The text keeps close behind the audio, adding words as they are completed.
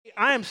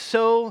I am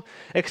so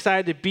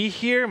excited to be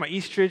here, my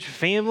Eastridge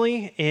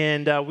family,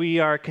 and we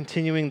are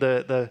continuing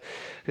the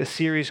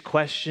series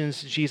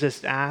Questions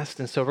Jesus Asked,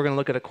 and so we're going to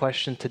look at a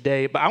question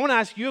today. But I want to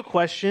ask you a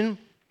question.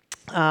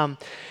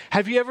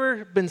 Have you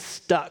ever been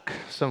stuck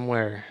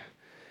somewhere?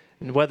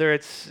 And whether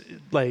it's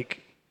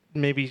like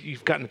maybe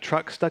you've gotten a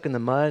truck stuck in the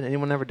mud.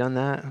 Anyone ever done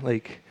that?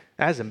 Like,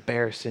 that's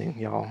embarrassing,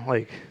 y'all.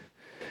 Like,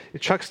 your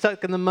truck's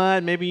stuck in the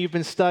mud. Maybe you've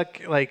been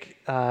stuck like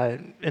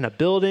in a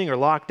building or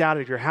locked out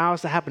of your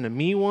house. That happened to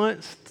me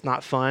once. It's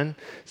not fun.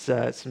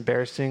 It's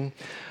embarrassing.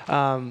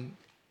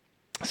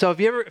 So if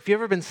you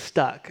ever been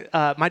stuck,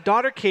 my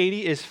daughter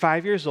Katie is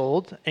 5 years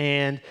old,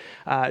 and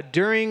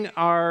during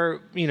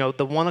our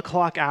the 1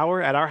 o'clock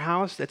hour at our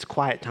house, it's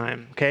quiet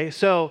time. Okay,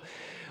 so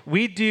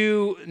we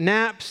do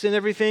naps and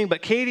everything,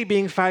 but Katie,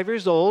 being 5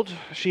 years old,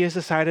 she has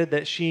decided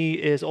that she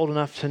is old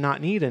enough to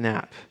not need a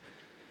nap.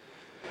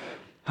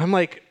 I'm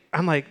like,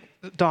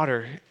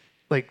 daughter,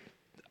 like,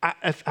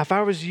 if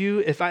I was you,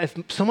 if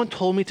someone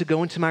told me to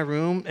go into my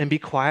room and be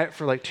quiet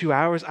for like 2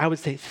 hours, I would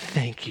say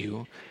thank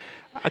you,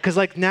 because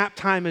like nap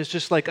time is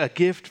just like a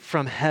gift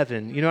from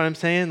heaven. You know what I'm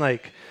saying?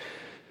 Like,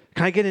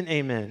 can I get an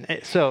amen?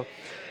 So,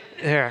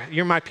 there,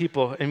 you're my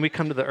people, and we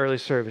come to the early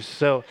service.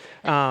 So.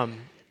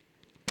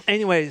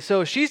 Anyway,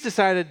 so she's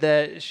decided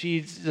that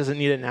she doesn't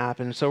need a nap,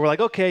 and so we're like,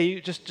 okay, you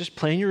just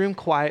play in your room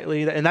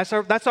quietly, and that's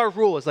our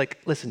rule. Is like,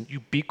 listen, you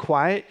be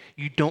quiet,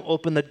 you don't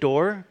open the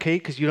door, okay,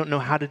 because you don't know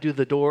how to do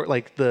the door,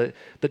 like the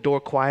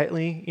door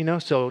quietly,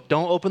 So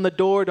don't open the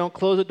door, don't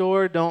close the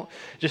door, don't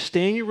just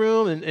stay in your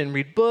room and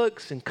read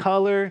books and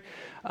color,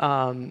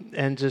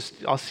 and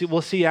just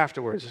we'll see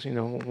afterwards.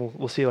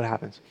 We'll see what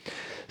happens.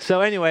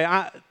 So anyway,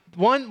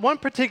 One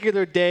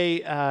particular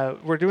day,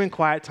 we're doing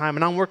quiet time,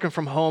 and I'm working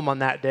from home on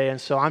that day, and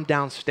so I'm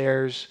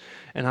downstairs,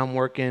 and I'm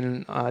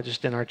working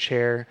just in our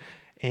chair,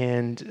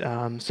 and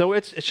so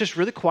it's just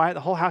really quiet.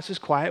 The whole house is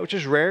quiet, which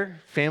is rare.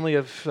 Family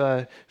of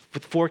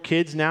with 4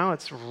 kids now,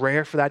 it's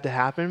rare for that to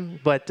happen.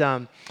 But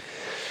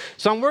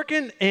so I'm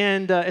working,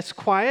 and it's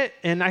quiet,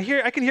 and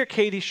I can hear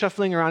Katie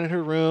shuffling around in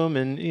her room,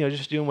 and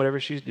just doing whatever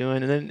she's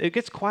doing, and then it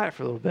gets quiet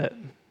for a little bit.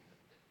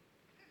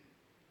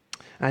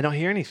 I don't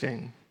hear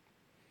anything.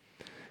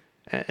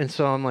 And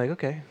so I'm like,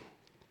 okay.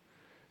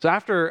 So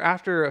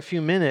after a few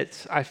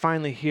minutes, I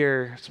finally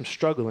hear some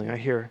struggling. I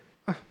hear,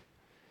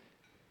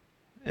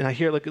 and I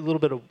hear like a little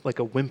bit of like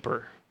a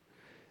whimper,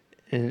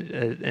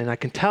 and I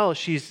can tell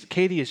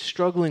Katie is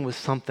struggling with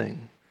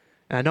something,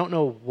 and I don't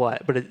know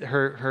what, but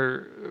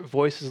her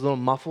voice is a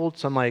little muffled.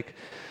 So I'm like,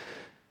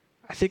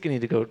 I think I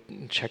need to go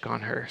and check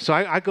on her. So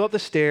I go up the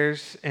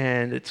stairs,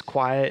 and it's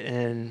quiet,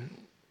 and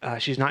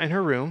she's not in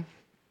her room.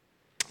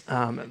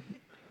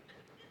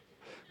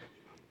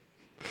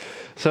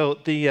 So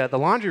the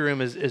laundry room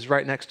is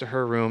right next to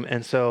her room,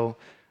 and so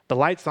the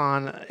light's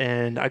on,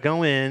 and I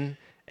go in,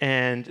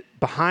 and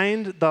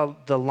behind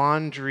the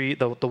laundry,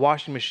 the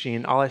washing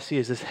machine, all I see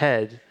is this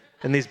head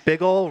and these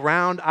big old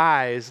round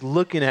eyes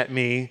looking at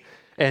me,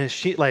 and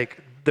she like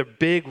the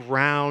big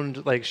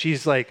round, like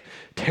she's like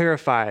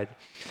terrified.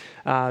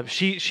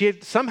 She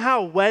had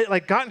somehow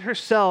gotten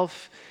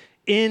herself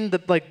in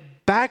the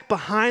back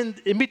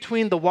behind, in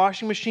between the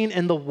washing machine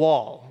and the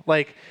wall.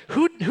 Like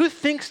who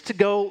thinks to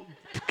go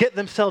get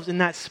themselves in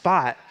that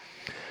spot?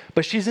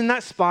 But she's in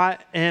that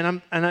spot,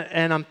 and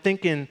I'm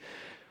thinking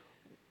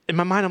in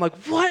my mind, I'm like,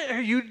 what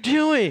are you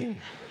doing?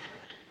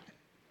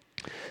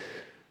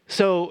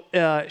 So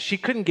she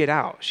couldn't get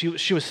out.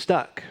 She was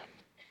stuck.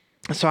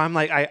 So I'm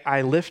like,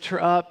 I lift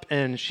her up,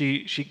 and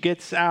she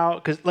gets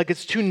out, because like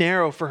it's too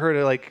narrow for her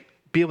to like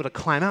be able to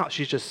climb out.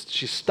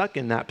 She's stuck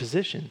in that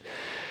position.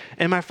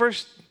 And my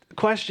first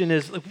question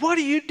is like, what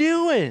are you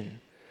doing?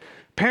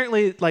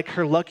 Apparently, like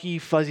her lucky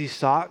fuzzy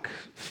sock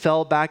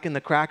fell back in the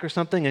crack or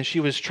something, and she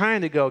was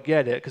trying to go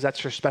get it because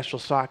that's her special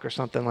sock or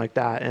something like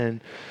that.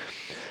 And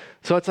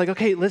so it's like,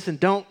 okay, listen,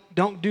 don't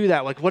do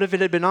that. Like, what if it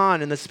had been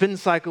on and the spin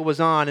cycle was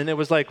on and it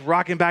was like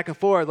rocking back and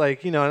forth,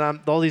 like and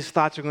all these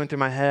thoughts are going through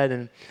my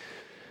head.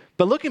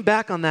 But looking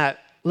back on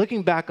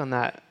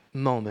that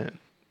moment,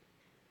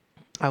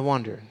 I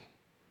wondered,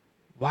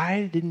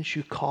 why didn't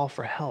you call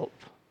for help?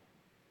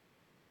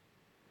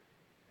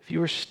 If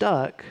you were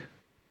stuck,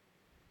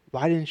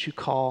 why didn't you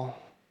call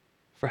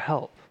for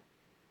help?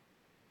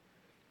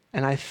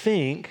 And I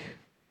think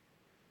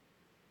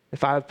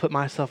if I had put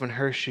myself in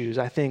her shoes,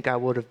 I think I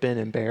would have been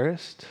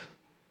embarrassed.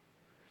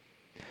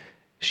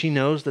 She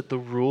knows that the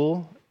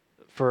rule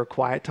for a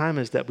quiet time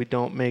is that we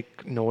don't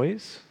make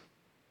noise.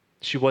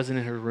 She wasn't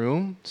in her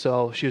room,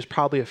 so she was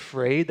probably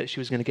afraid that she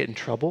was going to get in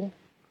trouble.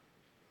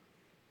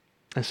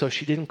 And so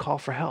she didn't call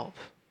for help.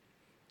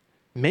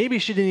 Maybe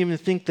she didn't even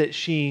think that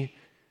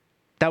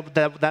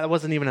that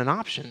wasn't even an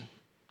option.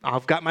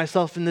 I've got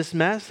myself in this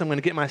mess. I'm going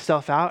to get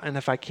myself out. And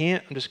if I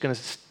can't, I'm just going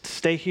to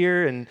stay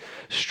here and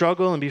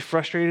struggle and be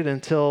frustrated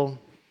until,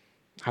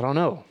 I don't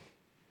know.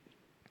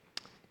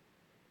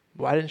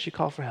 Why didn't she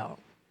call for help?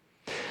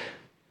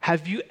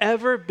 Have you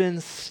ever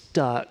been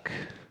stuck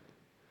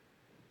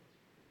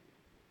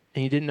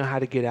and you didn't know how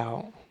to get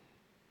out?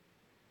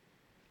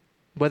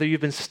 Whether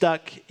you've been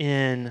stuck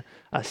in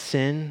a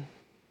sin,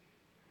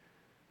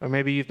 or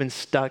maybe you've been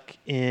stuck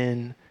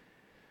in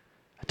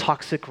a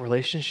toxic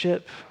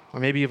relationship, or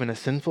maybe even a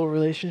sinful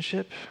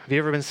relationship. Have you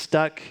ever been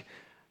stuck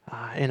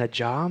in a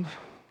job?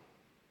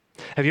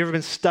 Have you ever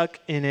been stuck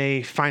in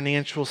a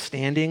financial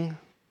standing,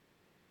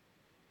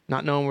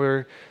 not knowing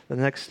where the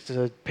next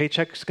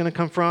paycheck is going to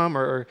come from,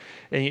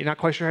 and you're not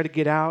quite sure how to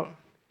get out?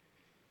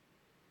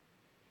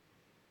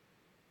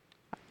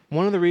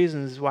 One of the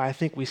reasons why I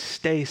think we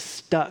stay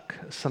stuck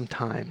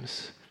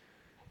sometimes,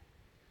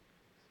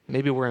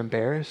 maybe we're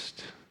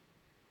embarrassed,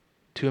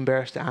 too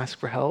embarrassed to ask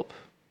for help.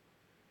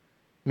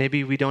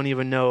 Maybe we don't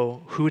even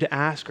know who to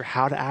ask or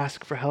how to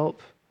ask for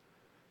help.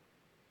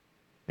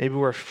 Maybe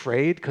we're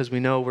afraid because we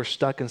know we're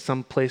stuck in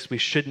some place we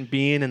shouldn't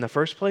be in the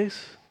first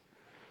place.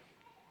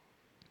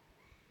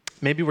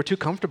 Maybe we're too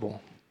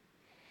comfortable.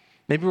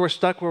 Maybe we're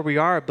stuck where we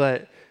are,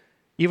 but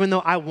even though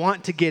I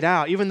want to get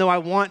out, even though I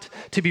want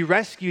to be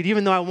rescued,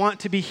 even though I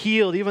want to be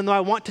healed, even though I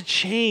want to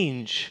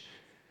change,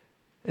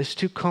 it's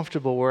too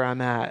comfortable where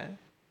I'm at.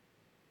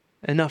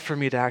 Enough for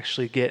me to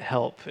actually get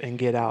help and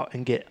get out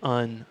and get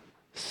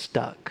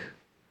unstuck.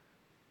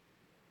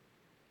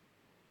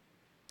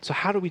 So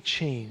how do we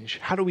change?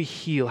 How do we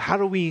heal? How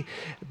do we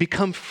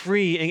become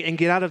free and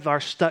get out of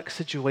our stuck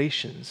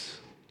situations?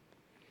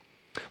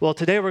 Well,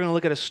 today we're going to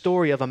look at a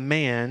story of a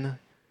man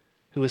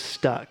who is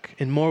stuck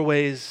in more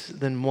ways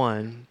than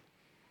one.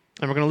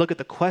 And we're going to look at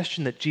the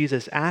question that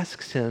Jesus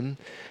asks him.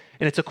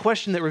 And it's a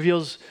question that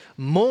reveals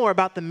more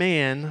about the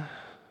man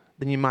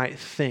than you might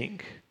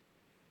think.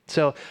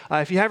 So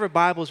if you have your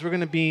Bibles, we're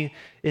going to be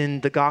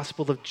in the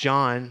Gospel of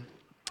John.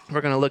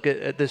 We're going to look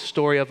at this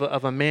story of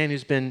a man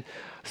who's been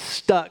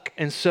stuck.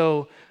 And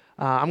so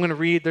I'm going to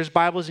read. There's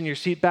Bibles in your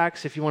seat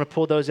backs if you want to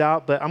pull those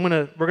out. But we're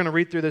going to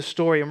read through this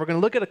story, and we're going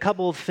to look at a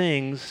couple of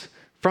things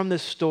from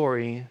this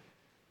story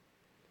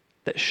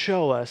that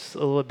show us a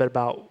little bit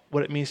about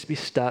what it means to be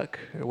stuck,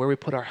 or where we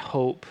put our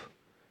hope,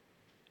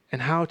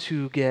 and how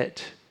to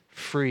get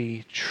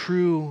free,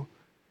 true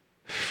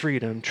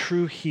freedom,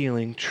 true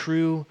healing,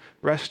 true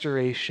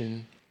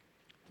restoration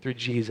through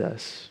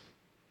Jesus.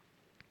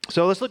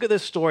 So let's look at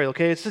this story,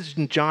 okay? This is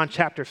in John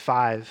chapter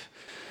 5.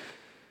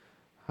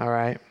 All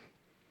right.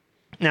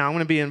 Now, I'm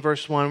going to be in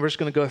verse 1. We're just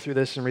going to go through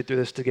this and read through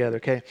this together,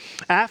 okay?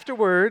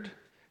 Afterward,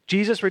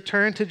 Jesus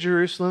returned to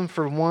Jerusalem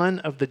for one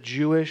of the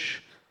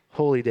Jewish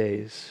holy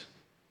days.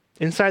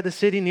 Inside the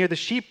city near the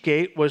sheep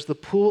gate was the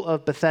pool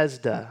of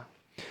Bethesda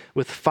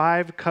with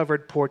 5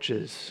 covered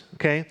porches,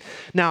 okay?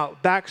 Now,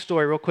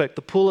 backstory real quick,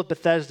 the pool of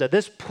Bethesda.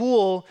 This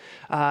pool,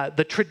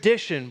 the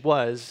tradition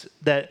was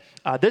that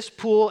this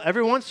pool,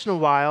 every once in a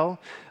while,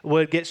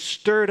 would get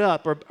stirred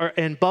up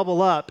and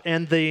bubble up.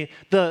 And the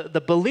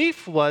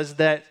belief was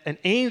that an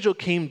angel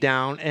came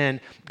down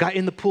and got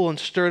in the pool and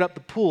stirred up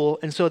the pool.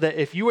 And so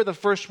that if you were the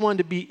first one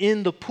to be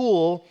in the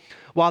pool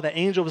while the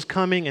angel was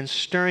coming and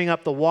stirring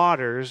up the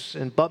waters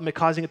and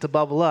causing it to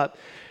bubble up,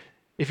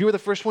 if you were the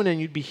first one in,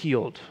 you'd be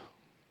healed.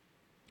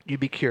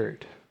 You'd be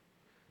cured.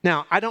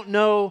 Now, I don't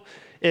know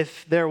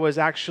if there was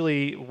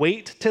actually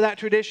weight to that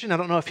tradition. I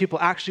don't know if people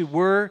actually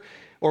were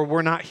or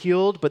were not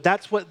healed, but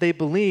that's what they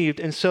believed.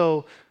 And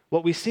so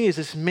what we see is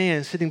this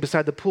man sitting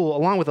beside the pool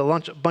along with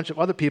a bunch of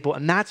other people,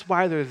 and that's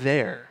why they're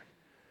there.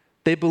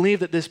 They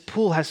believe that this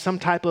pool has some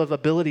type of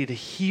ability to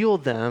heal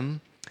them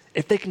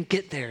if they can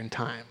get there in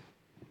time.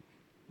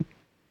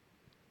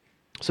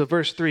 So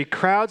verse 3,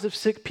 crowds of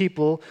sick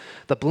people,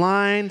 the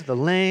blind, the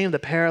lame, the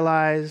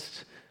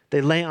paralyzed, they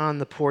lay on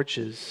the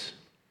porches.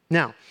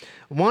 Now,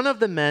 one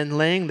of the men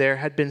laying there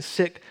had been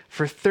sick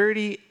for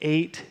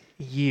 38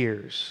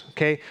 years,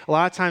 okay? A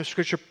lot of times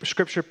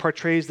scripture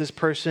portrays this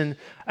person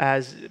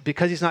as,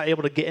 because he's not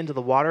able to get into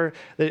the water,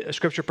 the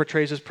scripture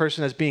portrays this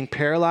person as being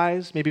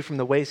paralyzed, maybe from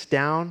the waist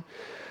down.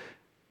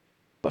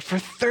 But for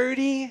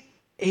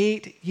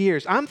 38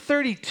 years, I'm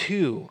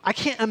 32. I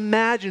can't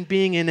imagine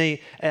being in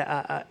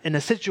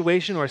a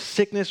situation or a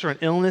sickness or an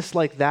illness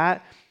like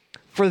that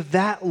for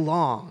that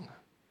long.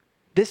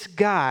 This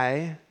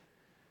guy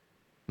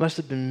must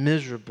have been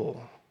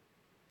miserable.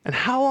 And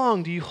how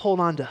long do you hold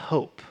on to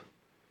hope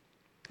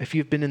if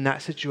you've been in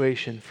that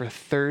situation for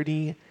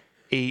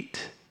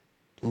 38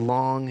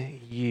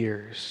 long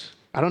years?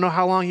 I don't know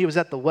how long he was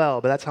at the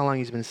well, but that's how long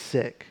he's been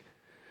sick.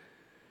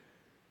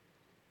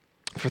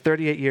 For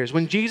 38 years.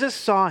 When Jesus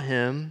saw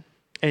him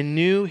and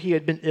knew he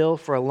had been ill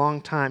for a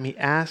long time, he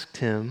asked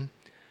him,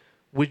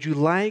 "Would you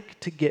like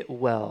to get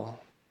well?"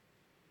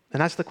 And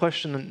that's the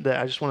question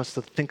that I just want us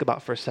to think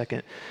about for a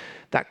second.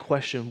 That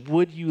question,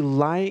 would you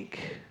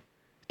like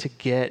to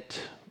get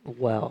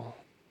well?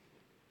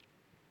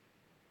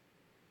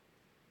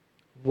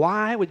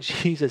 Why would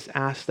Jesus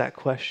ask that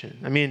question?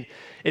 I mean,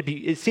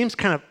 it seems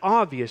kind of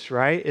obvious,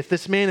 right? If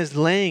this man is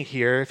laying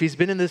here, if he's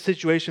been in this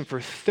situation for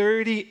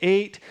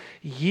 38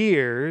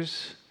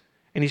 years,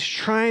 and he's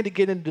trying to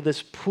get into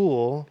this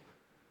pool,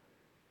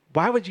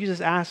 why would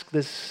Jesus ask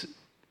this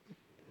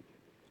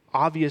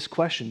obvious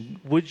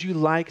question? Would you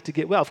like to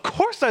get well? Of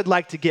course I'd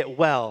like to get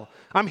well.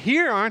 I'm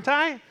here, aren't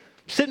I? I'm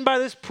sitting by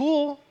this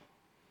pool.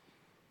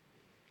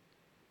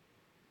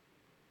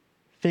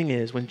 thing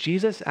is, when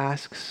Jesus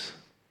asks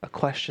a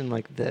question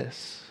like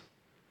this,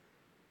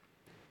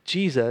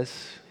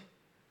 Jesus,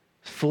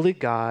 fully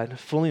God,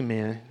 fully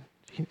man,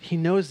 he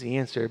knows the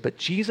answer, but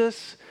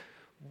Jesus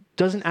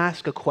doesn't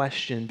ask a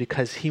question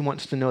because he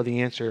wants to know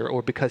the answer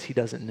or because he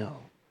doesn't know.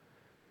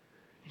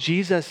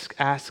 Jesus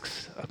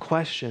asks a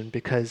question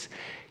because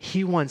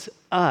he wants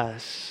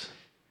us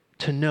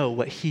to know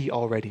what he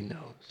already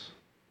knows.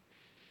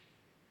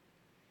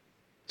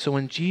 So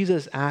when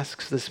Jesus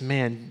asks this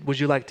man, would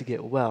you like to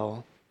get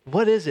well?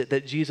 What is it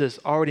that Jesus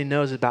already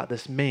knows about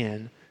this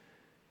man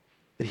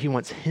that he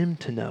wants him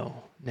to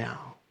know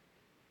now?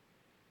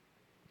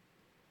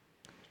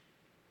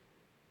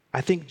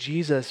 I think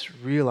Jesus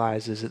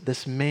realizes that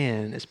this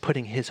man is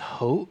putting his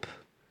hope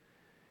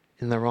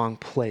in the wrong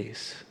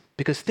place.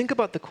 Because think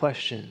about the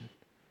question.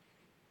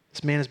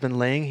 This man has been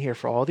laying here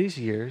for all these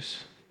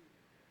years.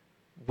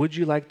 Would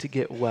you like to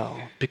get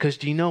well? Because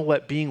do you know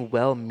what being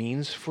well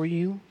means for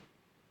you?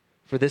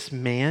 For this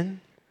man?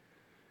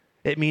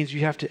 It means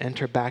you have to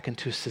enter back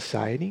into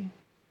society.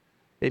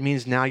 It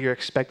means now you're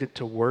expected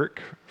to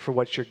work for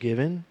what you're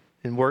given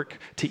and work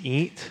to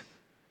eat.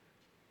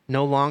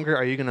 No longer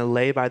are you going to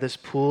lay by this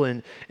pool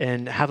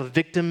and have a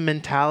victim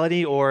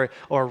mentality or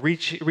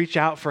reach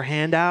out for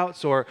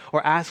handouts or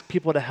ask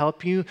people to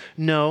help you.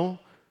 No.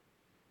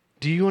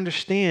 Do you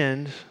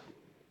understand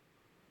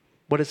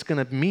what it's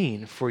going to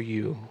mean for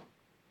you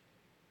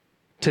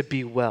to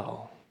be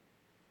well?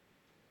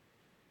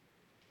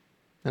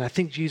 And I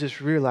think Jesus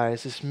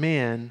realized this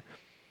man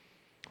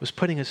was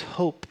putting his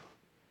hope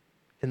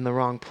in the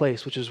wrong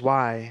place, which is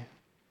why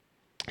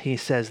he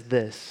says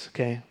this,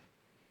 okay?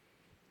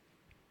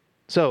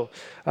 So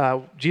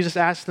Jesus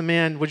asked the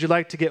man, would you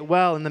like to get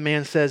well? And the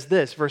man says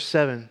this, verse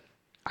 7,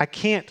 I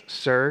can't,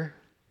 sir,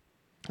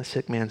 the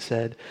sick man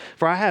said,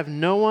 for I have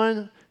no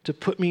one to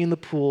put me in the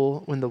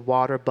pool when the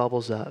water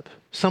bubbles up.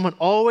 Someone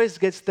always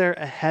gets there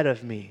ahead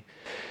of me.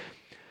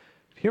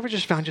 Have you ever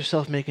just found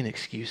yourself making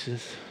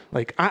excuses?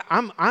 Like,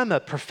 I'm a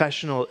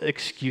professional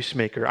excuse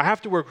maker. I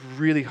have to work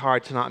really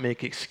hard to not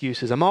make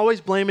excuses. I'm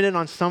always blaming it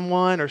on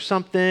someone or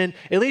something,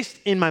 at least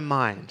in my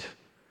mind.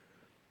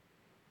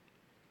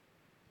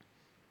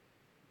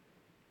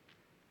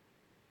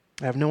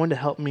 I have no one to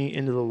help me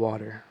into the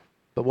water.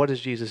 But what does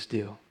Jesus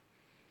do?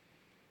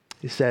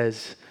 He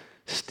says,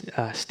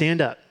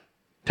 stand up,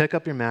 pick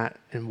up your mat,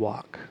 and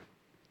walk.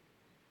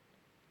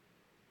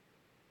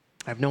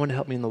 I have no one to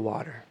help me in the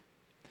water.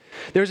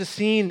 There's a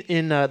scene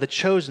in The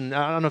Chosen.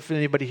 I don't know if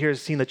anybody here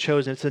has seen The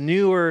Chosen. It's a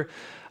newer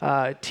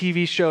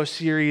TV show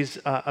series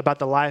about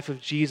the life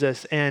of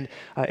Jesus. And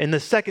in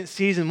the second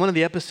season, one of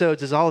the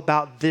episodes is all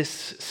about this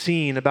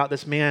scene, about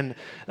this man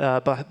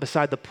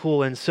beside the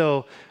pool. And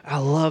so I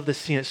love this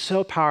scene. It's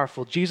so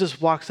powerful.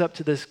 Jesus walks up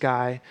to this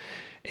guy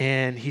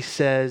and he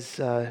says,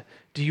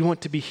 do you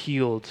want to be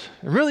healed?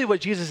 And really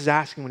what Jesus is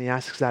asking when he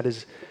asks that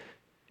is,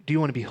 do you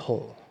want to be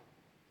whole?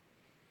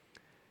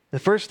 The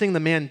first thing the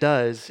man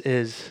does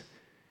is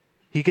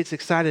he gets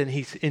excited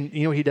and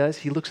you know what he does?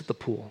 He looks at the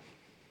pool.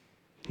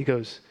 He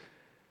goes,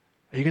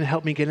 are you going to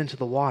help me get into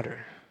the water?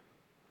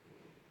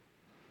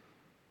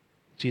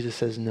 Jesus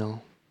says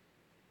no.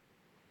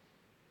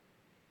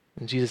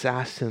 And Jesus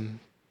asks him,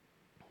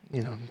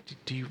 you know,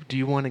 do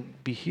you want to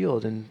be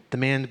healed? And the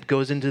man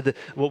goes into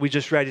what we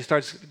just read. He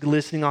starts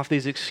listing off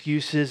these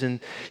excuses and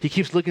he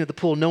keeps looking at the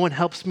pool. No one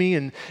helps me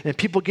and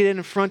people get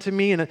in front of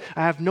me and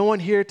I have no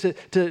one here to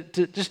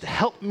just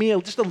help me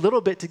just a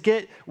little bit to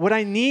get what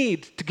I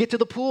need to get to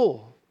the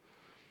pool.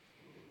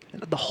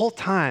 And the whole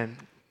time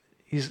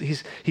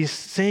he's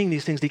saying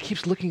these things. He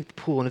keeps looking at the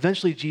pool and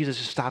eventually Jesus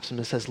just stops him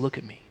and says, look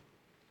at me.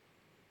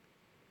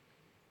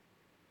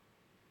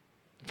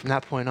 From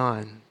that point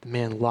on, the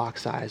man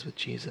locks eyes with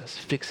Jesus,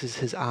 fixes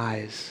his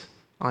eyes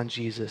on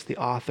Jesus, the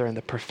author and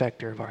the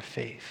perfecter of our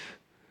faith.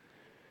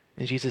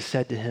 And Jesus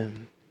said to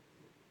him,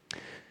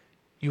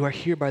 you are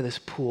here by this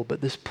pool, but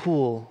this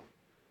pool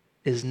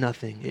is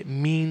nothing. It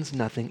means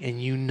nothing,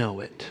 and you know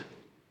it.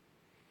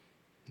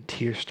 And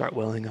tears start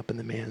welling up in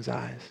the man's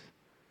eyes.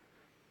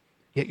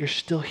 Yet you're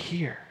still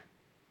here.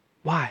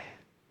 Why?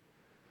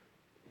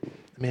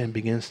 The man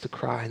begins to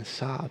cry and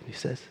sob. He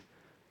says,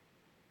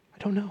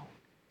 I don't know.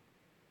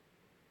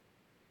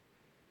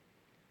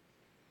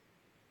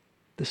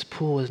 This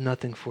pool is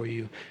nothing for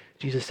you.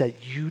 Jesus said,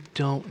 you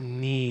don't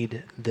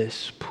need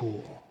this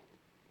pool.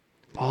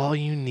 All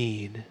you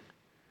need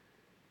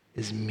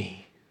is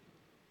me.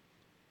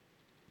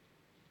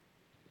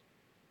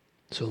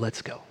 So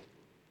let's go.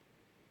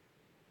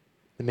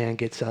 The man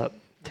gets up,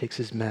 takes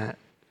his mat,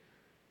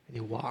 and he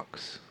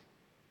walks.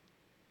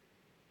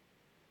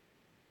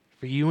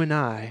 For you and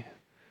I,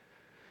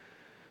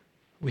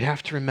 we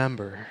have to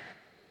remember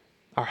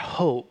our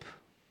hope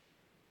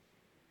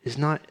is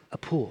not a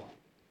pool.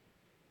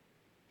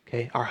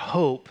 Okay, our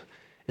hope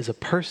is a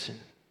person,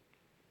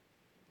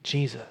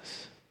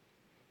 Jesus.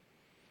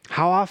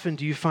 How often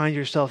do you find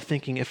yourself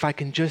thinking, if I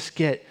can just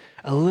get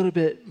a little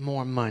bit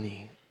more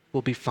money,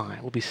 we'll be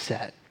fine, we'll be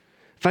set.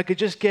 If I could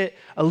just get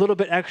a little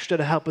bit extra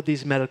to help with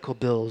these medical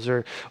bills,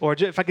 or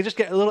if I could just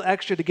get a little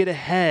extra to get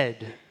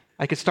ahead,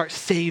 I could start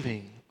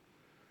saving.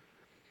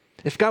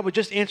 If God would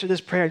just answer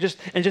this prayer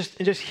and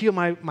just heal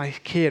my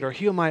kid or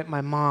heal my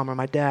mom or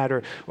my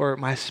dad or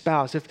my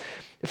spouse,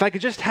 if I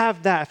could just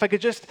have that, if I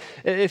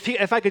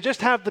could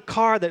just have the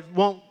car that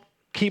won't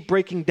keep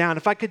breaking down,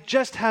 if God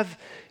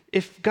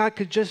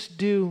could just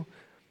do,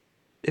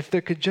 if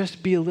there could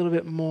just be a little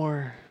bit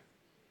more,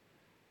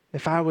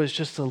 if I was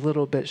just a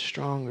little bit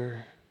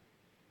stronger.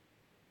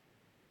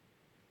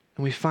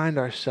 And we find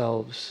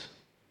ourselves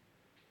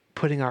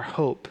putting our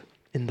hope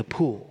in the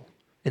pool,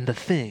 in the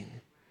thing.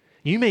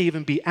 You may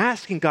even be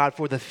asking God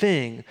for the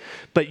thing,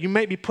 but you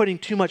might be putting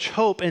too much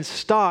hope and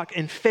stock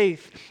and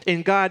faith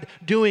in God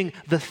doing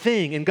the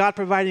thing, and God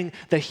providing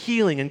the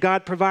healing, and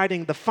God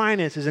providing the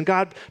finances, and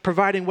God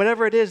providing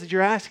whatever it is that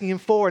you're asking Him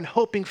for and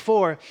hoping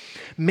for.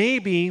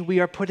 Maybe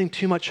we are putting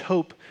too much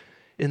hope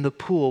in the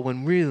pool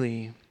when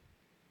really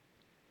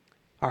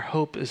our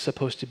hope is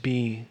supposed to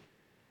be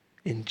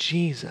in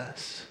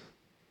Jesus.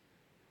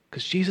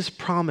 Because Jesus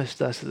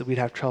promised us that we'd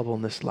have trouble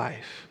in this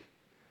life.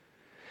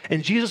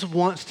 And Jesus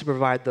wants to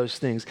provide those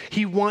things.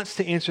 He wants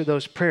to answer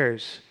those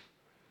prayers,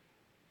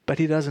 but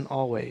He doesn't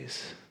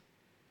always.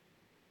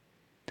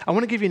 I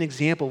want to give you an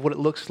example of what it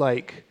looks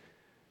like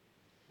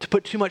to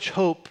put too much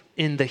hope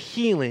in the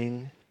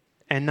healing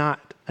and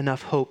not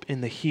enough hope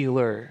in the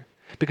healer.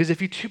 Because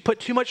if you put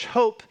too much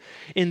hope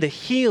in the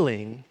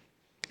healing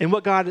and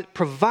what God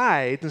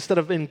provides instead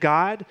of in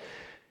God,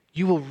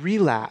 you will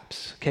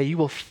relapse, okay? You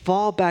will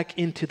fall back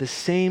into the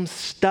same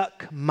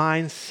stuck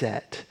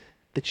mindset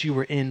that you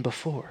were in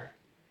before.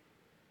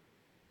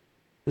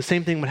 The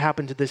same thing would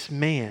happen to this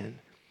man.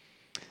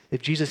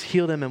 If Jesus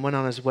healed him and went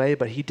on his way,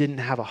 but he didn't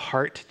have a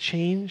heart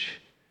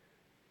change,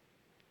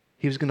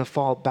 he was going to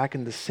fall back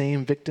into the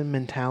same victim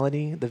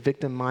mentality, the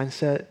victim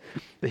mindset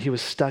that he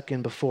was stuck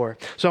in before.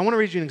 So I want to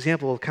read you an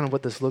example of kind of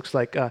what this looks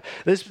like.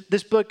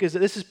 This book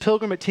is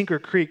Pilgrim at Tinker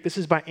Creek. This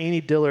is by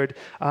Annie Dillard.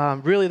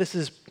 Really, this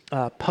is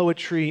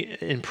poetry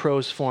in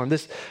prose form.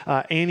 This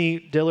Annie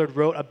Dillard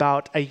wrote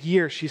about a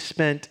year she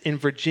spent in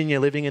Virginia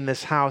living in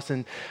this house,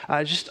 and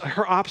just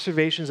her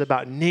observations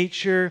about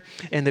nature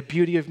and the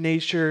beauty of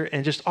nature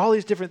and just all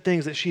these different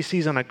things that she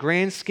sees on a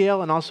grand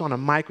scale and also on a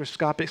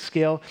microscopic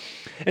scale.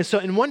 And so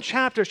in one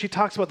chapter, she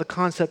talks about the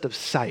concept of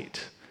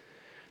sight,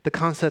 the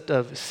concept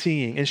of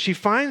seeing. And she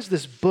finds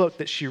this book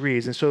that she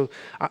reads. And so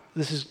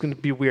this is going to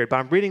be weird, but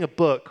I'm reading a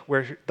book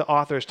where the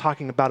author is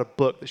talking about a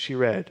book that she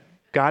read.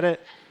 Got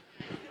it?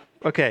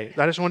 Okay,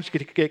 I just want you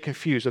to get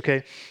confused,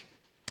 okay?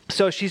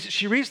 So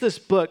she reads this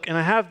book, and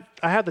I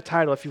have the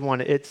title if you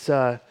want it. It's,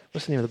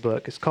 what's the name of the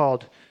book?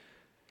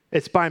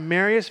 It's by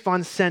Marius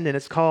von Senden.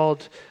 It's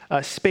called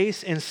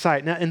Space and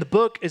Sight. Now, and the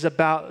book is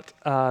about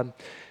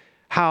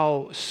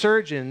how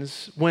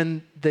surgeons,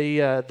 when the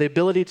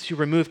ability to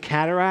remove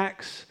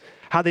cataracts,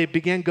 how they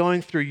began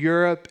going through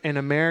Europe and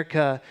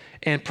America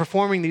and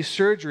performing these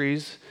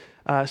surgeries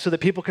so that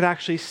people could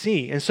actually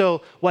see. And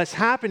so what's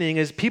happening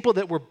is people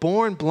that were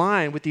born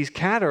blind with these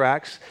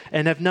cataracts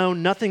and have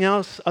known nothing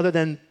else other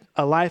than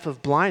a life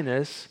of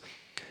blindness,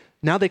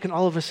 now they can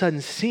all of a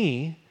sudden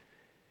see,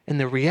 and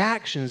the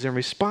reactions and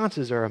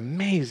responses are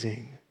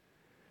amazing.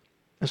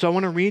 And so I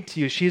want to read to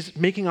you, she's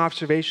making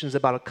observations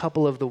about a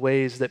couple of the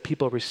ways that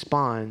people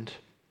respond.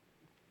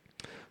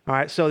 All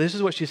right, so this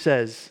is what she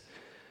says.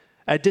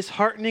 A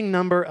disheartening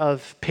number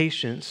of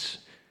patients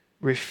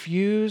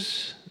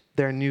refuse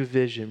their new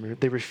vision.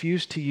 They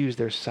refuse to use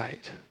their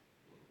sight.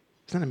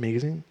 Isn't that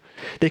amazing?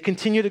 They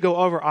continue to go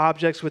over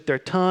objects with their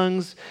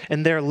tongues,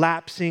 and they're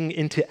lapsing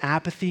into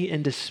apathy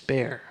and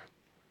despair.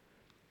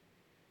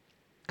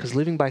 Because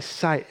living by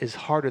sight is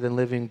harder than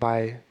living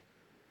by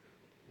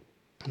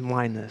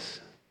blindness.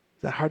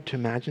 Is that hard to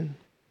imagine?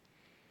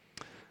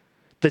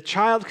 The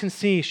child can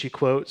see, she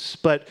quotes,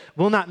 but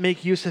will not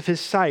make use of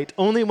his sight.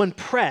 Only when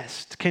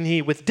pressed can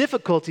he, with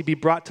difficulty, be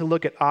brought to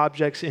look at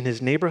objects in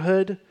his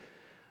neighborhood.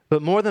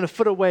 But more than a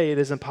foot away, it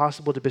is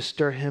impossible to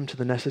bestir him to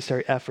the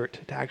necessary effort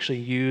to actually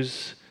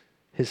use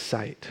his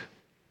sight.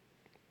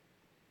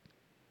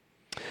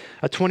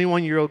 A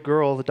 21-year-old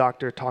girl, the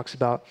doctor talks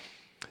about,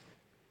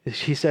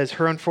 he says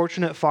her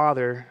unfortunate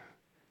father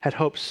had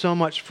hoped so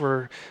much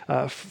from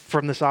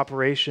this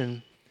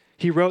operation.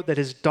 He wrote that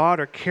his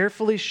daughter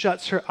carefully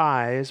shuts her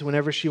eyes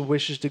whenever she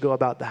wishes to go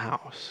about the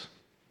house,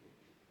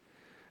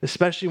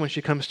 especially when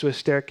she comes to a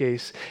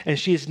staircase, and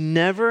she is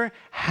never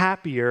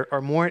happier or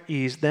more at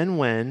ease than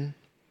when,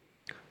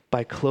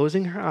 by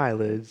closing her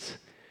eyelids,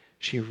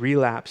 she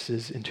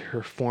relapses into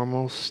her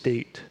former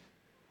state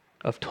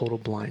of total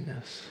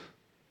blindness.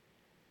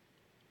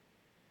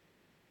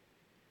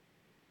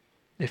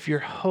 If your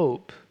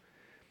hope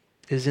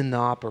is in the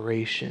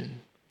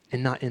operation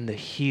and not in the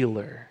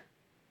healer,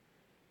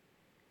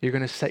 you're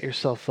going to set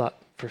yourself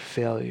up for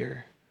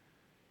failure,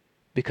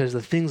 because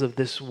the things of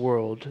this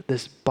world,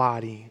 this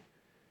body,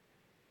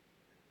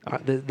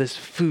 this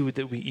food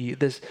that we eat,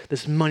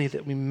 this money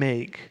that we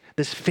make,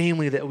 this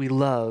family that we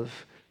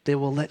love, they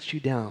will let you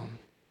down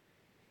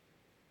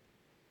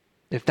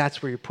if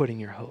that's where you're putting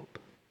your hope.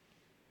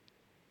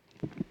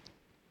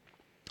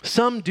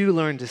 Some do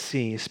learn to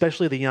see,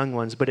 especially the young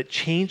ones, but it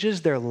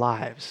changes their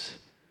lives.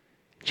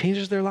 It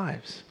changes their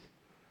lives.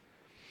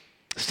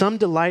 Some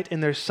delight in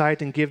their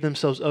sight and give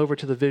themselves over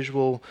to the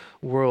visual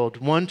world.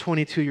 One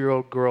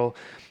 22-year-old girl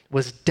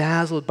was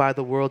dazzled by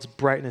the world's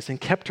brightness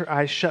and kept her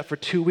eyes shut for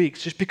 2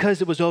 weeks just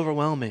because it was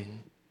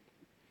overwhelming.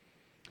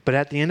 But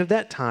at the end of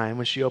that time,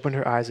 when she opened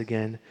her eyes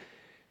again,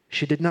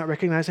 she did not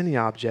recognize any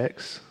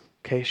objects.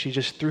 Okay, she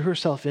just threw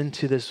herself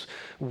into this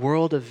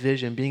world of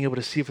vision, being able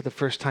to see for the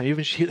first time,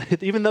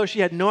 even though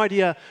she had no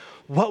idea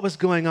what was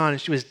going on,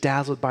 and she was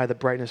dazzled by the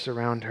brightness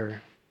around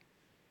her.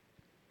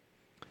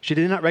 She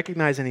did not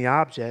recognize any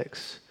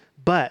objects,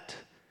 but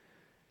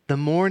the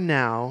more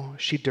now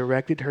she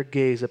directed her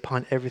gaze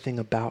upon everything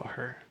about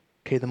her.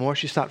 Okay, the more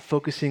she stopped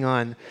focusing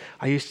on,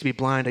 I used to be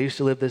blind, I used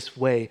to live this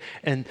way,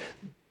 and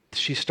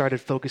she started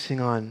focusing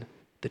on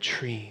the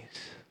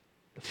trees,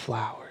 the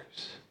flowers,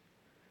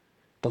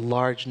 the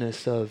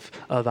largeness of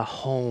a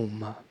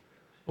home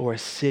or a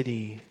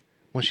city.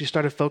 When she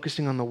started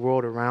focusing on the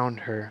world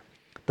around her,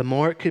 the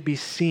more it could be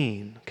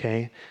seen,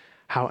 okay,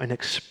 how an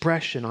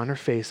expression on her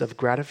face of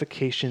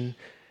gratification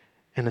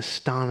and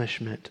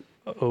astonishment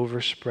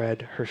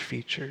overspread her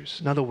features.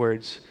 In other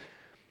words,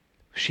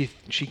 she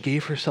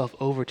gave herself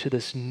over to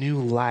this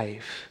new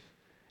life,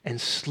 and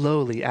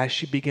slowly, as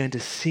she began to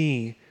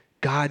see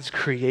God's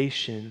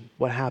creation,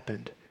 what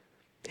happened?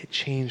 It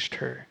changed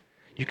her.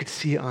 You could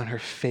see it on her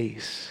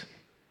face.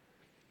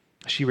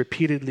 She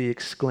repeatedly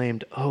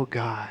exclaimed, "Oh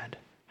God,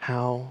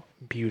 how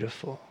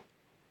beautiful."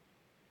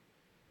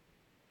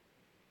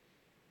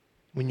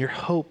 When your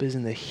hope is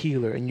in the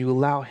healer and you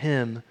allow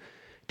him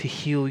to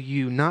heal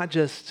you, not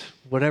just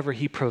whatever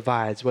he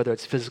provides, whether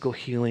it's physical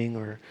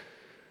healing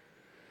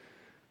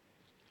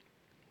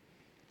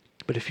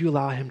but if you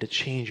allow him to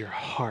change your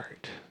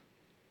heart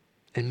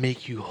and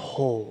make you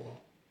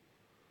whole,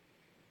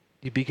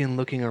 you begin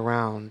looking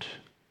around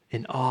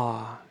in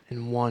awe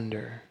and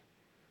wonder.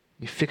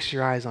 You fix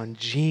your eyes on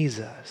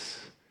Jesus.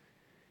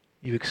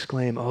 You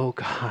exclaim, "Oh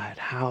God,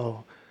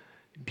 how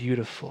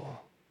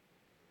beautiful."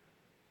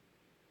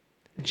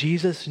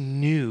 Jesus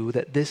knew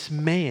that this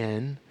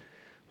man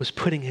was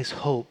putting his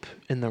hope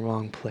in the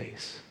wrong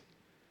place.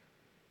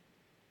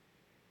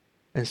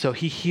 And so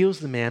he heals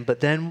the man,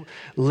 but then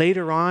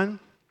later on,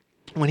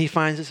 when he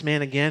finds this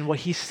man again, what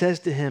he says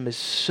to him is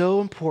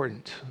so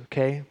important,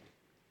 okay?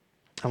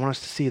 I want us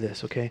to see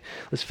this, okay?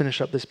 Let's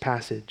finish up this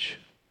passage.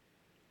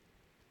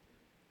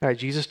 All right,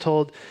 Jesus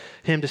told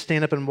him to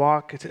stand up and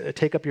walk, to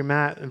take up your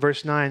mat. In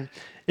verse 9,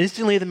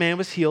 instantly the man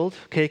was healed,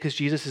 okay, because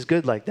Jesus is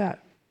good like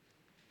that.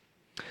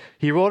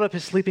 He rolled up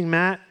his sleeping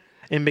mat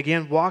and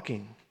began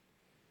walking.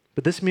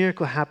 But this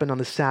miracle happened on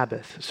the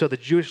Sabbath, so the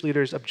Jewish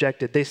leaders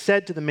objected. They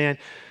said to the man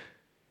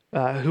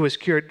who was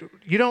cured,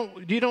 you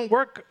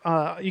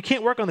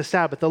can't work on the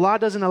Sabbath. The law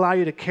doesn't allow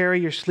you to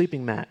carry your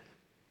sleeping mat.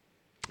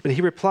 But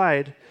he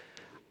replied,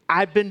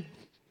 I've been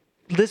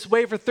this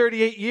way for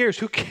 38 years.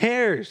 Who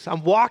cares?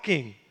 I'm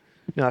walking.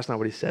 No, that's not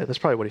what he said. That's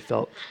probably what he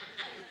felt.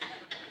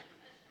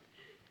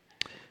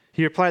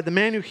 He replied, the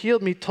man who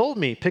healed me told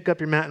me, pick up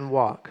your mat and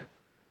walk.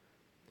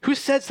 Who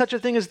said such a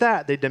thing as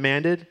that? They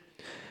demanded.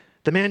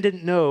 The man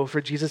didn't know, for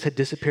Jesus had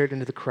disappeared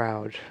into the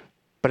crowd.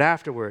 But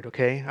afterward,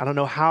 okay, I don't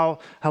know how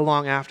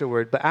long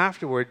afterward, but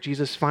afterward,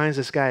 Jesus finds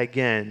this guy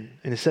again,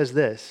 and it says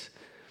this.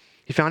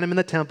 He found him in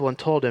the temple and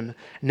told him,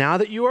 now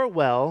you are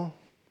well,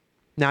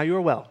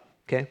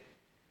 okay?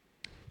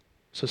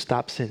 So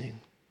stop sinning.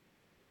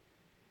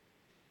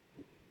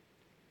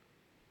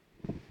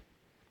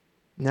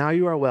 Now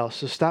you are well,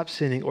 so stop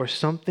sinning, or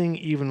something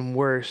even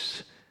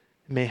worse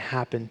may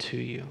happen to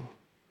you.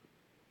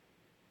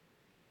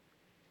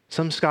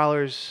 Some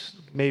scholars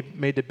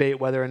may debate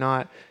whether or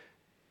not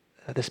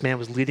this man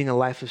was leading a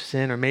life of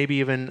sin, or maybe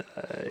even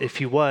if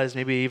he was,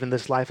 maybe even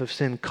this life of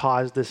sin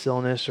caused this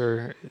illness,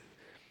 or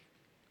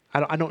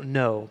I don't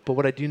know. But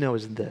what I do know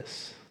is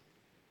this.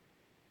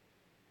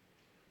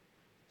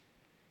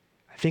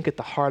 I think at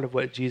the heart of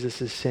what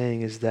Jesus is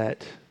saying is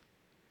that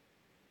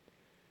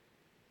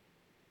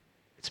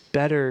it's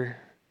better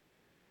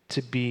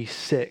to be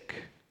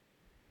sick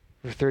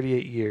for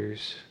 38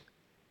 years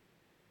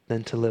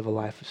than to live a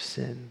life of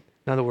sin.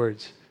 In other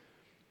words,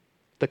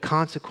 the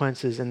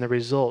consequences and the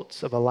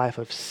results of a life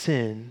of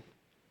sin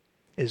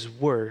is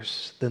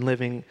worse than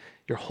living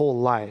your whole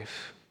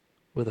life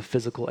with a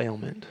physical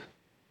ailment.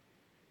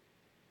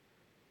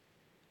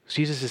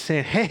 Jesus is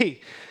saying,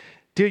 hey,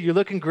 dude, you're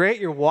looking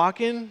great, you're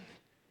walking,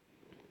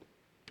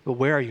 but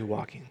where are you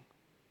walking?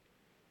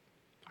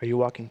 Are you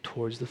walking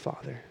towards the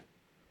Father,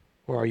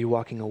 or are you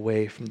walking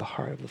away from the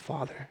heart of the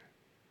Father?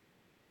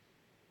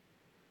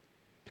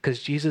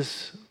 Because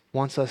Jesus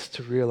wants us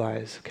to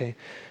realize, okay,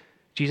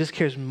 Jesus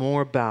cares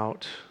more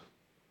about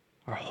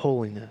our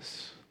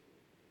holiness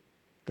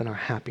than our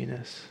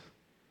happiness.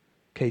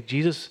 Okay,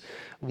 Jesus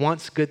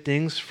wants good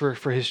things for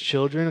his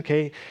children,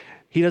 okay?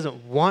 He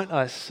doesn't want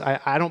us,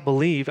 I don't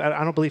believe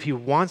he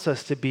wants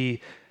us to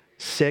be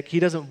sick. He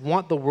doesn't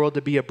want the world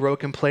to be a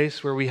broken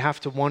place where we have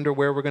to wonder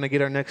where we're going to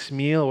get our next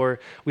meal, or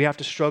we have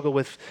to struggle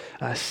with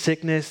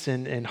sickness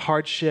and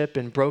hardship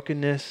and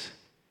brokenness.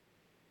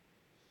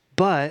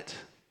 but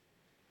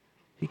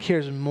he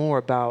cares more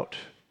about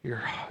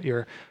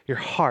your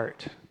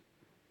heart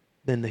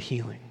than the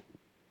healing.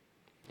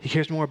 He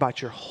cares more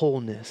about your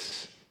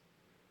wholeness,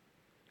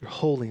 your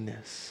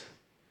holiness,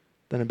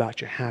 than about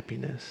your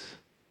happiness.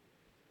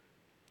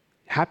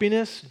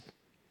 Happiness,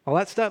 all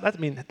that stuff,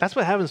 that's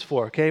what heaven's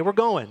for, okay? We're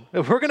going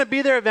to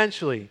be there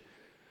eventually.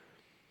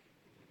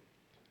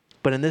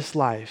 But in this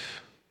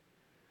life,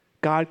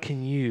 God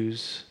can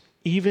use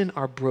even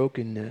our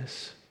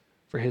brokenness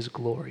for his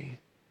glory.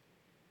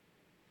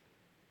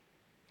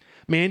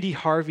 Mandy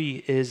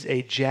Harvey is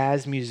a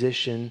jazz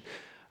musician.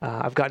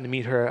 I've gotten to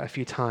meet her a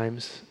few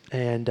times.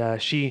 And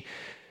she,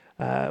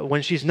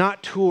 when she's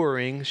not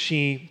touring,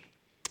 she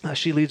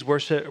leads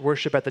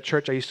worship at the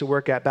church I used to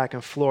work at back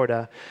in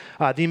Florida.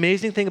 The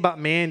amazing thing about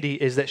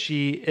Mandy is that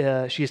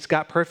she's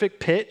got perfect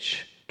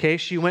pitch. Okay,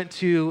 she went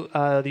to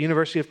the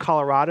University of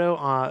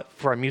Colorado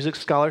for a music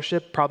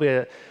scholarship,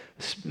 probably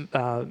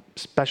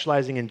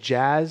specializing in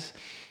jazz.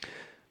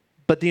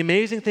 But the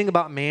amazing thing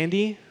about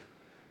Mandy,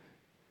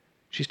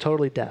 she's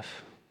totally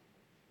deaf.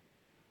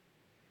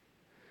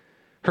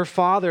 Her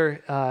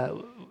father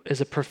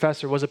was a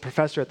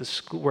professor at the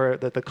school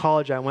the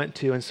college I went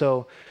to, and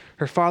so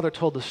her father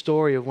told the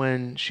story of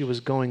when she was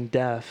going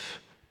deaf.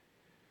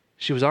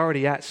 She was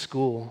already at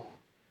school.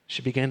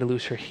 She began to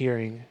lose her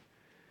hearing.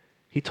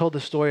 He told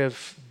the story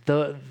of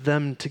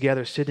them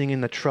together sitting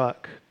in the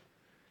truck,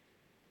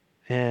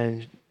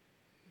 and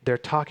they're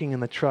talking in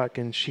the truck,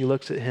 and she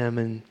looks at him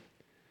and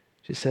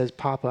she says,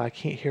 "Papa, I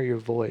can't hear your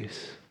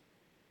voice.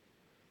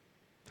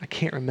 I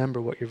can't remember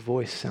what your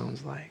voice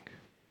sounds like."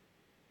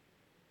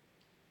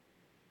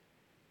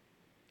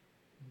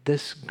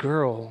 This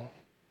girl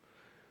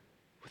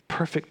with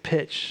perfect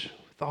pitch,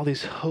 with all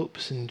these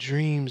hopes and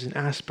dreams and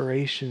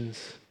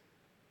aspirations,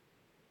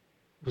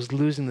 was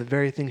losing the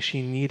very thing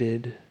she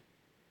needed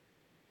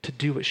to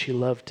do what she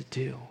loved to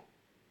do.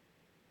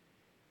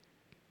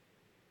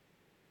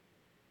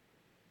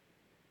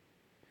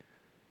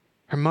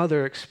 Her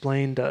mother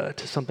explained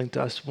something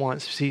to us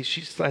once. See,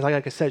 she's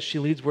like I said, she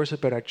leads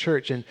worship at our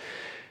church, and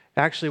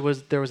actually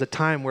there was a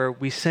time where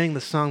we sang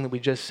the song that we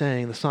just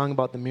sang, the song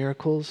about the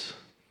miracles.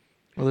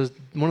 Well,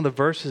 one of the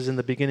verses in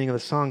the beginning of the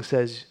song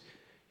says,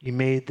 "You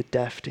made the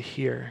deaf to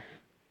hear."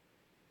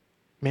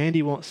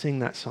 Mandy won't sing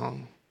that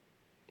song,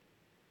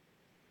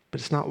 but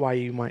it's not why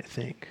you might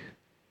think.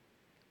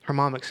 Her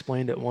mom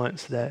explained it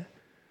once that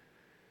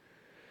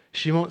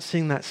she won't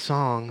sing that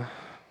song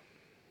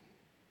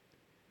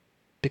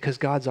because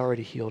God's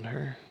already healed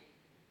her.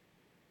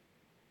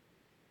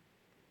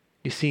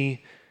 You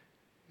see,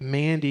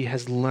 Mandy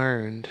has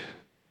learned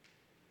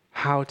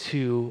how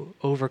to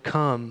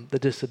overcome the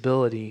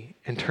disability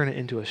and turn it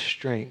into a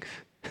strength.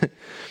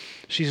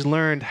 She's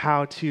learned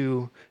how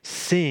to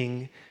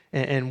sing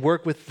and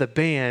work with the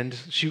band.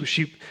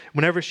 She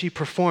whenever she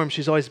performs,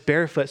 she's always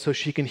barefoot so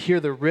she can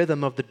hear the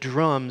rhythm of the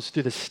drums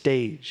through the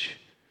stage.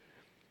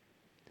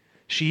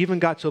 She even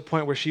got to a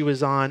point where she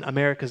was on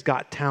America's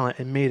Got Talent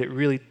and made it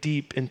really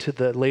deep into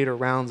the later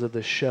rounds of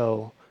the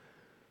show.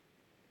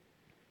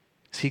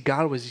 See,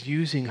 God was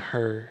using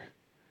her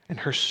and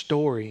her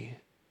story.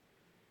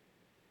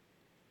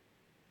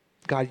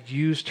 God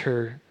used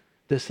her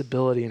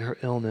disability and her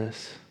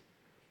illness.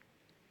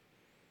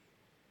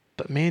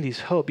 But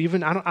Mandy's hope,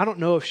 even I don't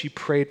know if she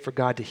prayed for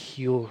God to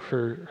heal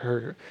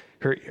her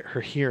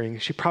hearing.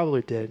 She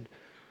probably did.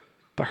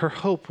 But her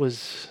hope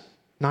was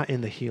not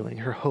in the healing.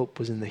 Her hope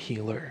was in the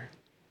healer.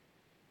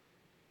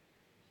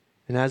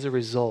 And as a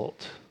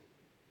result,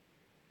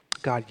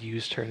 God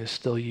used her and is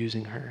still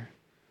using her.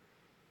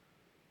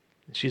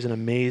 And she's an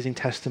amazing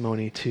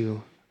testimony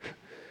to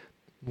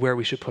where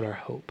we should put our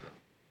hope.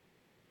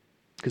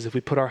 Because if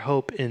we put our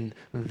hope in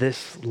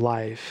this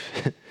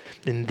life,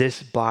 in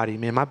this body,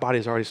 man, my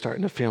body's already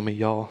starting to fail me,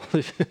 y'all.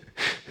 I'm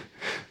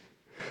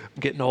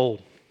getting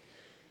old.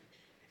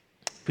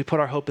 If we put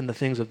our hope in the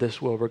things of this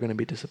world, we're going to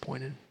be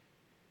disappointed.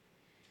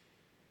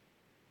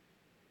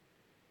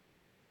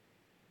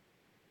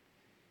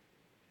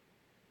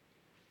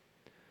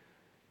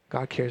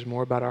 God cares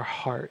more about our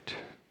heart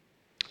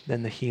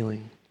than the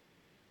healing.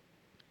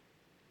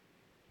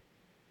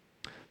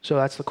 So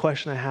that's the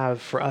question I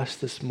have for us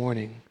this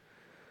morning.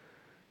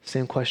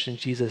 Same question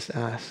Jesus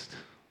asked.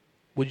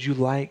 Would you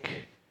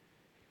like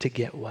to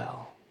get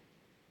well?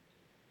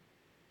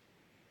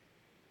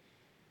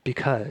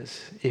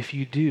 Because if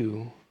you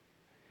do,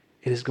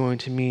 it is going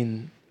to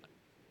mean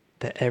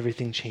that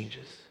everything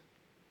changes.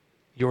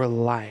 Your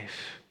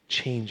life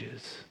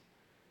changes.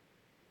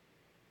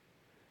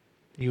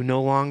 You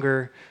no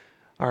longer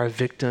are a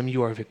victim,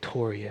 you are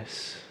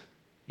victorious.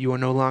 You are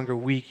no longer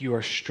weak, you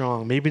are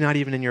strong. Maybe not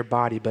even in your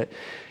body, but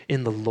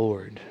in the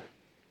Lord.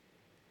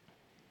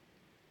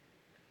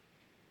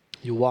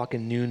 You walk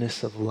in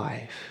newness of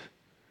life.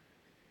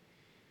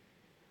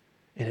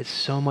 And it's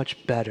so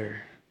much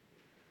better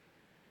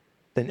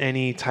than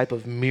any type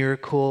of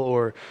miracle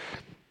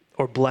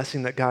or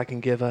blessing that God can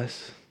give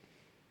us.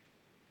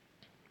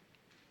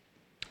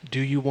 Do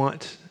you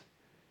want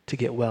to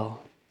get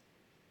well?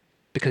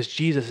 because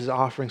Jesus is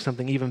offering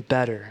something even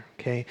better,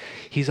 okay?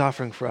 He's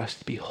offering for us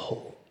to be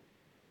whole.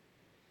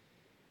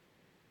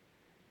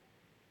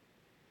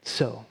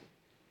 So,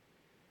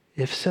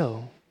 if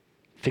so,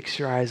 fix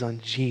your eyes on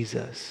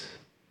Jesus,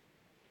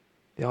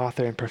 the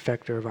author and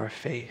perfecter of our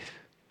faith.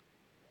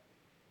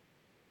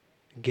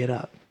 Get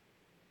up,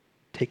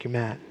 take your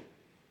mat,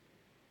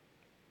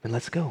 and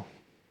let's go.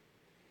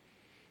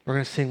 We're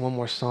going to sing one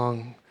more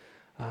song,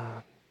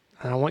 and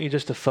I want you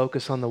just to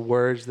focus on the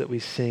words that we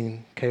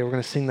sing, okay? We're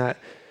going to sing that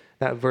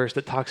verse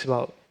that talks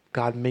about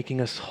God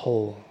making us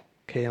whole,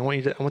 okay? I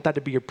want that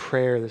to be your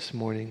prayer this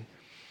morning.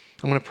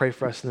 I'm going to pray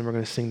for us, and then we're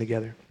going to sing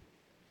together.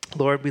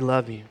 Lord, we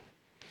love you.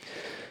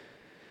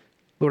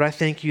 Lord, I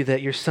thank you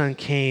that your son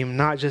came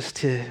not just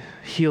to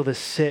heal the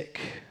sick,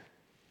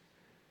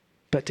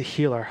 but to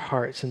heal our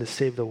hearts and to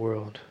save the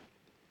world.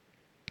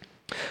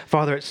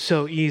 Father, it's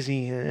so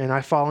easy, and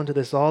I fall into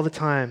this all the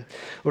time.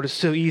 Lord, it's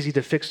so easy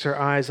to fix our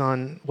eyes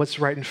on what's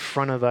right in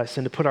front of us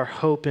and to put our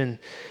hope in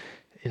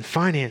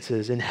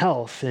finances, in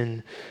health,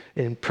 in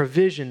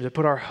provision, to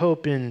put our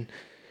hope in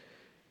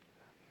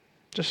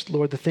just,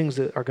 Lord, the things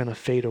that are going to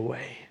fade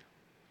away.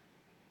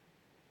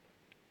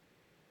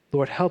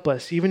 Lord, help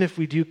us, even if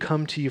we do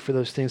come to you for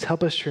those things,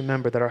 help us to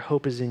remember that our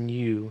hope is in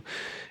you.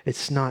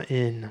 It's not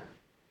in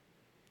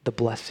the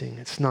blessing.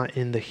 It's not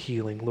in the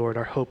healing. Lord,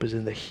 our hope is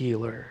in the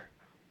healer.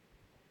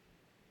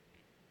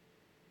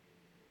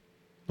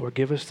 Lord,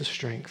 give us the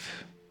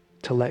strength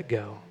to let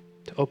go,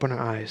 to open our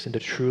eyes, and to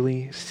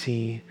truly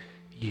see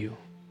you.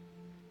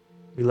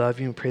 We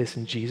love you and pray this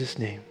in Jesus'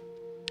 name.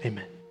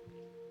 Amen.